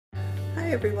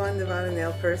Hi everyone, the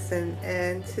Nail Person,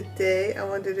 and today I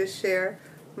wanted to share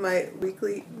my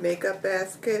weekly makeup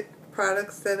basket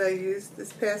products that I used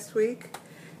this past week.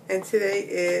 And today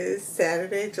is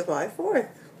Saturday, July 4th.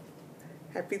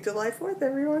 Happy July 4th,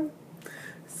 everyone.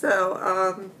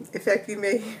 So, in fact, you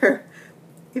may hear,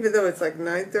 even though it's like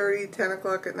 9:30, 10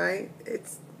 o'clock at night,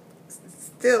 it's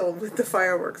still with the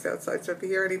fireworks outside. So if you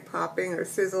hear any popping or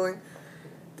sizzling,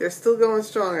 they're still going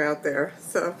strong out there.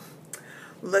 So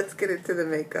let's get into the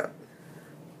makeup.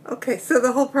 Okay, so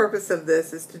the whole purpose of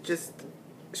this is to just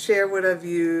share what I've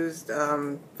used,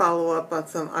 follow up on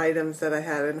some items that I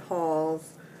had in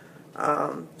hauls.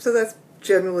 So that's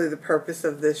generally the purpose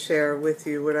of this share with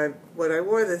you, what I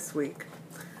wore this week.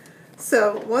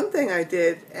 So one thing I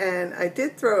did, and I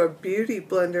did throw a beauty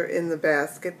blender in the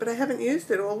basket, but I haven't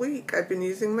used it all week. I've been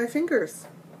using my fingers.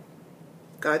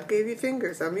 God gave you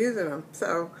fingers. I'm using them.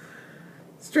 So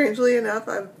strangely enough,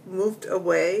 I've moved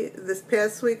away this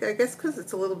past week, I guess because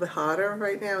it's a little bit hotter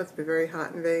right now. It's been very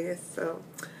hot in Vegas, so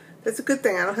that's a good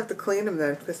thing. I don't have to clean them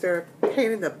then because they're a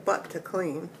pain in the butt to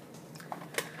clean.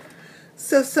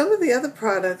 So some of the other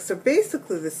products are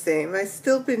basically the same. I've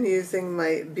still been using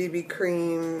my BB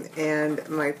cream and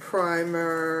my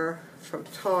primer from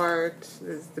Tarte. This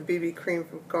is the BB cream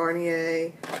from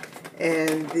Garnier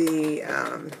and the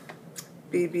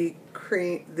BB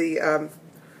cream, the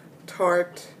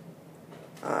Tarte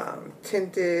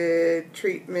Tinted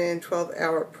Treatment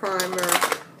 12-Hour Primer,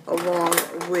 along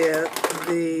with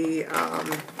the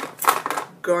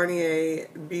Garnier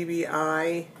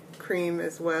BBI cream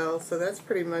as well. So that's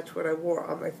pretty much what I wore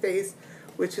on my face,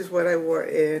 which is what I wore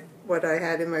in what I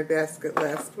had in my basket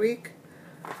last week.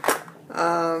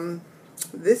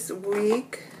 This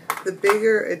week, the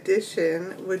bigger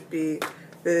addition would be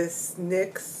this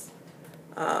NYX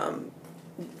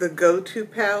the Go-To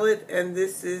palette, and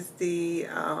this is the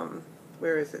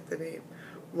where is it, the name?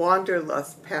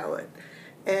 Wanderlust palette.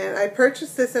 And I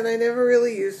purchased this and I never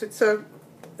really used it, so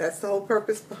that's the whole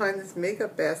purpose behind this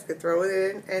makeup basket. Throw it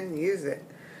in and use it.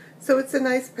 So it's a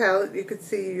nice palette. You can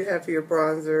see you have your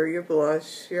bronzer, your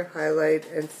blush, your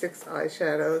highlight, and 6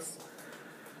 eyeshadows.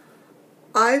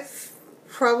 I've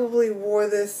probably wore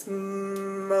this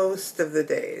most of the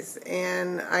days,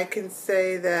 and I can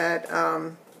say that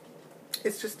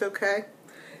it's just okay.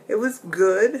 It was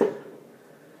good.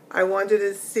 I wanted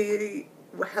to see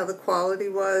how the quality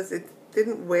was. It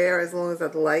didn't wear as long as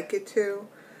I'd like it to.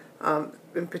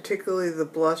 And particularly the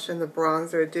blush and the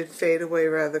bronzer, it did fade away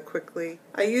rather quickly.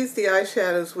 I used the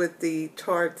eyeshadows with the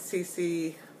Tarte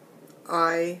CC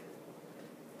Eye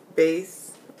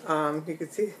base. You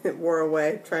can see it wore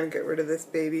away. I'm trying to get rid of this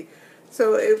baby.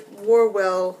 So it wore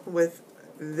well with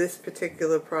this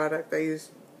particular product. I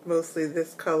used mostly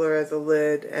this color as a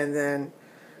lid, and then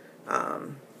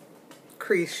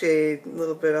crease shade, a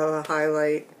little bit of a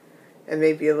highlight, and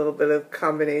maybe a little bit of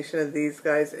combination of these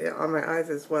guys on my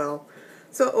eyes as well.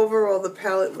 So overall the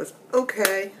palette was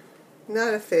okay,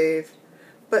 not a fave,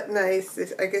 but nice.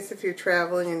 I guess if you're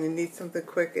traveling and you need something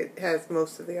quick, it has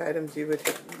most of the items you would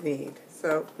need.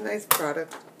 So nice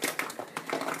product.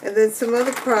 And then some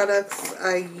other products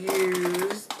I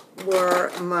used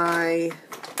were my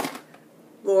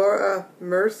Laura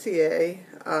Mercier.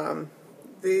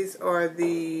 These are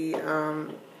the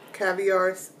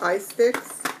caviar eye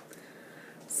sticks.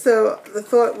 So the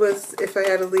thought was, if I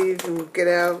had to leave and get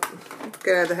out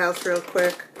of the house real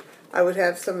quick, I would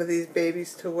have some of these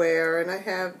babies to wear. And I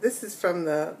have, this is from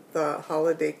the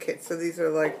holiday kit, so these are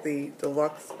like the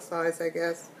deluxe size, I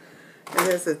guess. And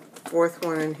there's a fourth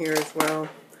one in here as well.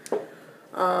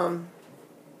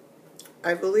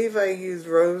 I believe I used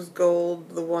rose gold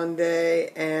the one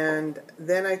day, and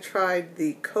then I tried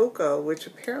the cocoa, which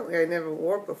apparently I never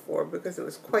wore before because it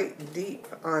was quite deep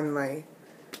on my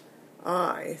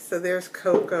eye. So there's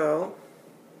cocoa.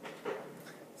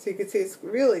 So you can see it's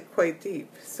really quite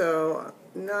deep. So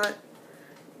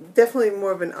definitely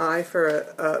more of an eye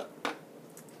for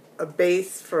a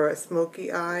base for a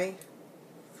smoky eye.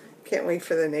 Can't wait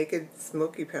for the Naked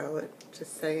Smoky palette.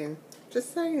 Just saying.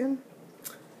 Just saying.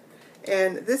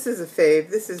 And this is a fave.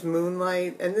 This is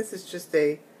Moonlight, and this is just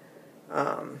a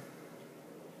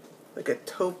like a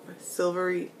taupe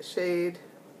silvery shade.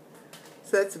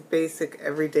 So that's a basic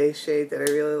everyday shade that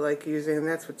I really like using, and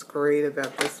that's what's great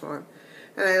about this one.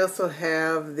 And I also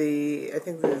have I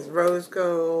think this is Rose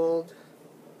Gold,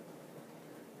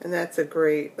 and that's a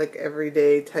great like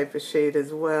everyday type of shade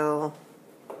as well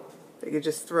that you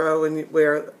just throw and you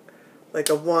wear like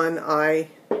a one eye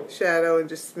shadow and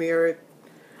just smear it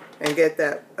and get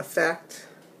that effect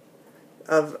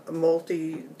of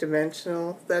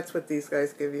multi-dimensional. That's what these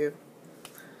guys give you.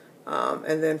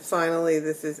 And then finally,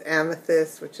 this is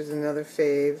Amethyst, which is another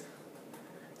fave.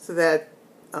 So that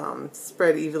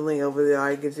spread evenly over the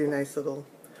eye gives you a nice little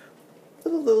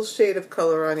shade of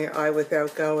color on your eye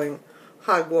without going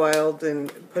hog wild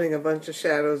and putting a bunch of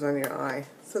shadows on your eye.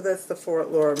 So that's the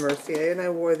Fort Laura Mercier, and I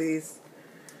wore these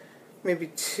maybe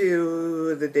 2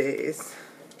 of the days.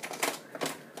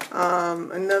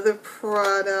 Another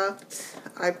product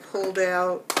I pulled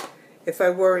out, if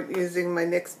I weren't using my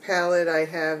NYX palette, I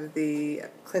have the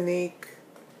Clinique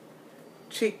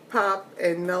Cheek Pop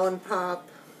and Melon Pop.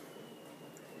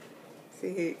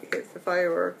 See, here's the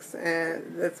fireworks,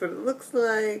 and that's what it looks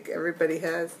like. Everybody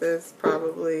has this,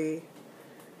 probably.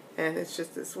 And it's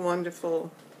just this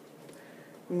wonderful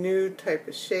nude type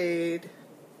of shade.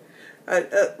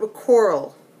 A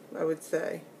coral, I would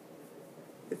say.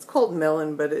 It's called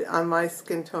Melon, but on my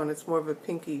skin tone, it's more of a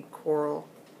pinky coral.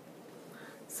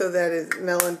 So that is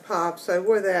Melon Pop. So I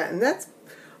wore that, and that's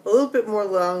a little bit more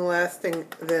long-lasting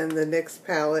than the NYX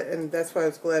palette, and that's why I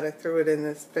was glad I threw it in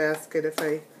this basket. If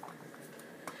I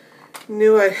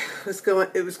knew it was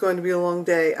going to be a long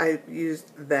day, I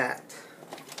used that.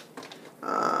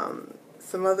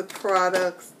 Some other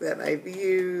products that I've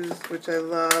used, which I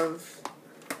love.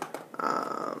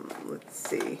 Let's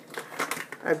see.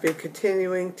 I've been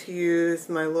continuing to use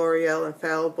my L'Oreal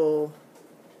Infallible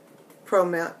Pro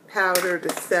Matte Powder to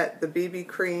set the BB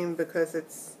cream because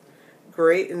it's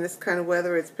great in this kind of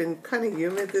weather. It's been kind of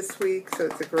humid this week, so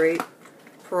it's a great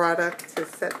product to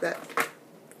set that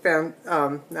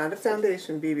not a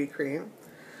foundation BB cream.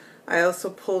 I also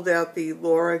pulled out the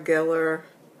Laura Geller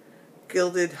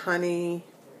Gilded Honey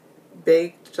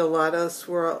Baked Gelato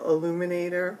Swirl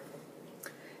Illuminator,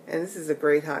 and this is a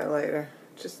great highlighter.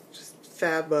 Just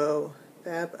fab-o.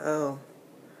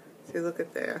 See, look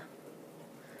at there.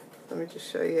 Let me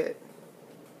just show you it.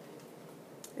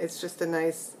 It's just a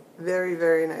nice, very,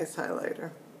 very nice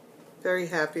highlighter. Very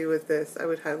happy with this. I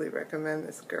would highly recommend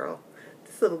this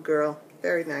little girl.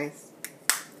 Very nice.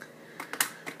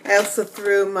 I also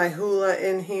threw my Hoola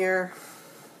in here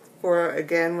for,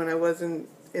 again, when I wasn't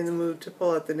in the mood to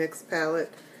pull out the NYX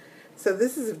palette. So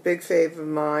this is a big fave of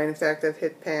mine. In fact, I've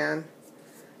hit pan.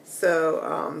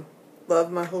 So,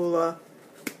 love my Hoola.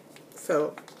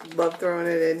 So, love throwing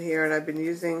it in here. And I've been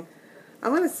using, I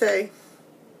want to say,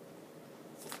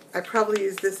 I probably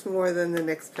used this more than the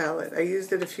NYX palette. I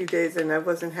used it a few days and I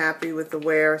wasn't happy with the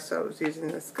wear, so I was using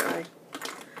this guy.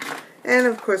 And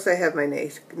of course I have my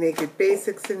Naked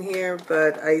Basics in here,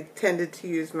 but I tended to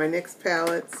use my NYX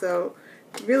palette, so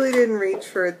really didn't reach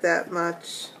for it that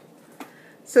much.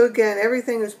 So again,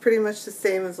 everything is pretty much the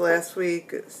same as last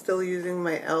week. Still using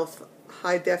my e.l.f.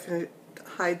 high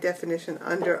definition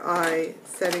under eye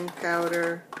setting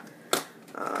powder.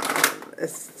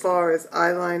 As far as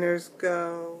eyeliners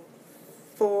go,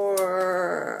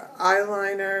 for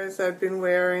eyeliners, I've been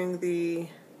wearing the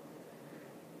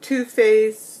Too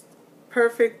Faced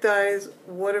Perfect Eyes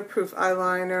waterproof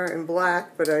eyeliner in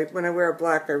black, but when I wear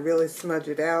black, I really smudge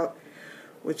it out,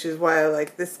 which is why I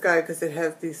like this guy, because it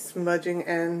has the smudging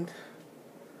end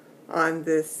on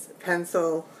this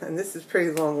pencil, and this is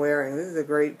pretty long wearing. This is a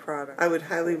great product. I would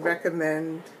highly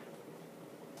recommend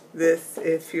this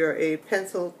if you're a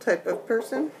pencil type of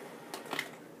person.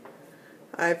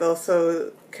 I've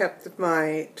also kept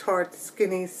my Tarte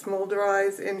Skinny Smolder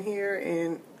Eyes in here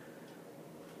in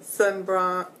Sunstone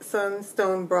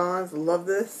Bronze. Love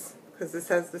this because this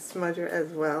has the smudger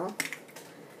as well.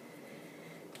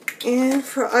 And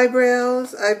for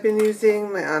eyebrows, I've been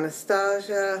using my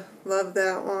Anastasia. Love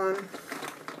that one.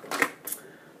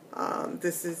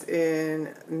 This is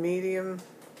in medium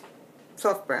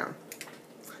soft brown.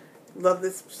 Love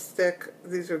this stick.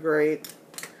 These are great.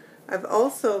 I've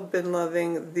also been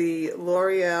loving the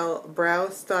L'Oreal Brow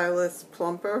Stylist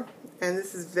Plumper, and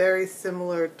this is very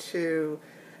similar to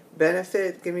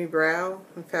Benefit Gimme Brow.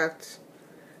 In fact,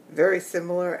 very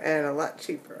similar and a lot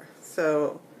cheaper.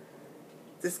 So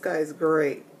this guy is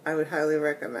great. I would highly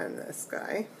recommend this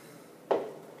guy.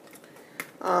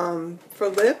 For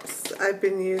lips, I've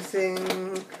been using,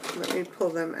 let me pull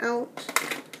them out,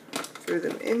 threw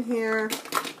them in here.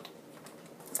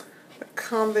 A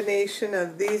combination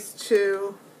of these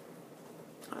two,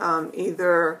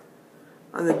 either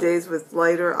on the days with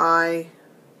lighter eye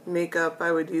makeup,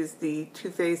 I would use the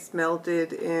Too Faced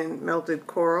Melted in Melted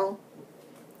Coral,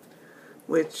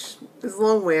 which is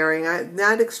long wearing.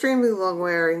 Not extremely long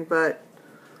wearing, but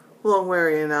long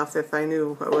wearing enough if I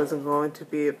knew I wasn't going to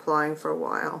be applying for a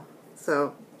while.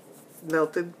 So,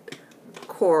 Melted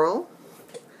Coral.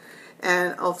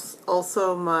 And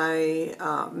also my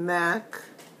MAC,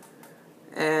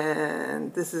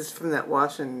 and this is from that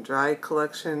Wash and Dry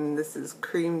collection. This is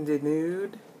Creme de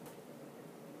Nude.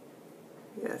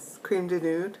 Yes, Creme de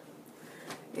Nude.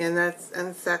 And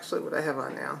that's actually what I have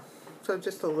on now. So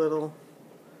just a little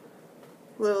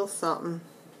something.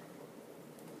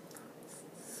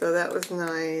 So that was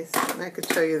nice. And I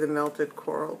could show you the melted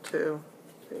coral too.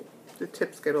 The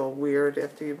tips get all weird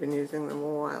after you've been using them a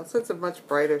while. So it's a much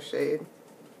brighter shade.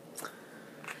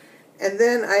 And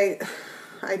then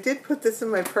I did put this in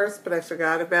my purse, but I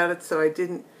forgot about it, so I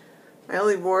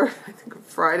only wore it, I think, on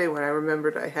Friday when I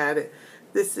remembered I had it.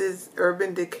 This is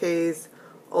Urban Decay's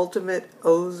Ultimate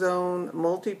Ozone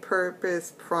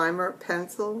Multi-Purpose Primer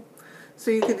Pencil. So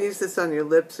you can use this on your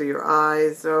lips or your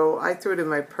eyes. So I threw it in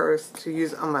my purse to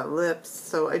use on my lips.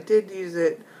 So I did use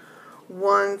it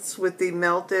once with the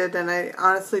melted, and I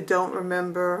honestly don't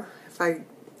remember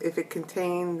if it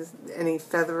contains any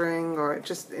feathering or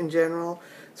just in general.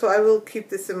 So I will keep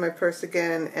this in my purse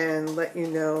again and let you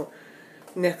know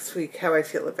next week how I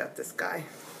feel about this guy.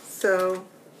 So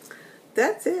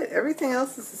that's it. Everything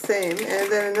else is the same. And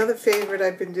then another favorite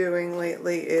I've been doing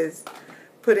lately is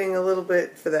putting a little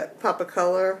bit for that pop of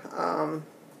color.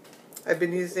 I've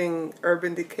been using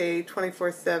Urban Decay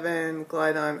 24/7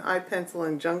 Glide On Eye Pencil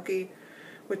in Junkie,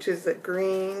 which is a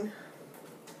green.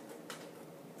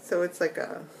 So it's like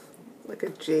a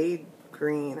jade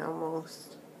green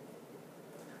almost.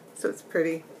 So it's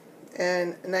pretty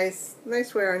and nice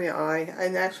wear on your eye.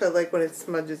 And actually I like when it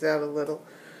smudges out a little.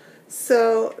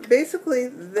 So basically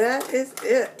that is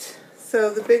it. So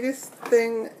the biggest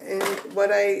thing in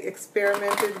what I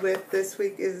experimented with this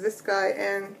week is this guy,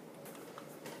 and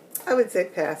I would say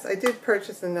pass. I did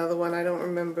purchase another one. I don't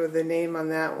remember the name on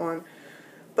that one,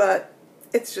 but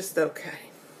it's just okay.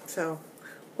 So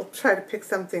we'll try to pick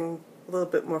something a little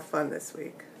bit more fun this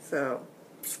week. So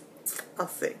I'll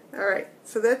see. All right.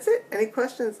 So that's it. Any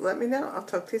questions, let me know. I'll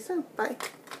talk to you soon. Bye.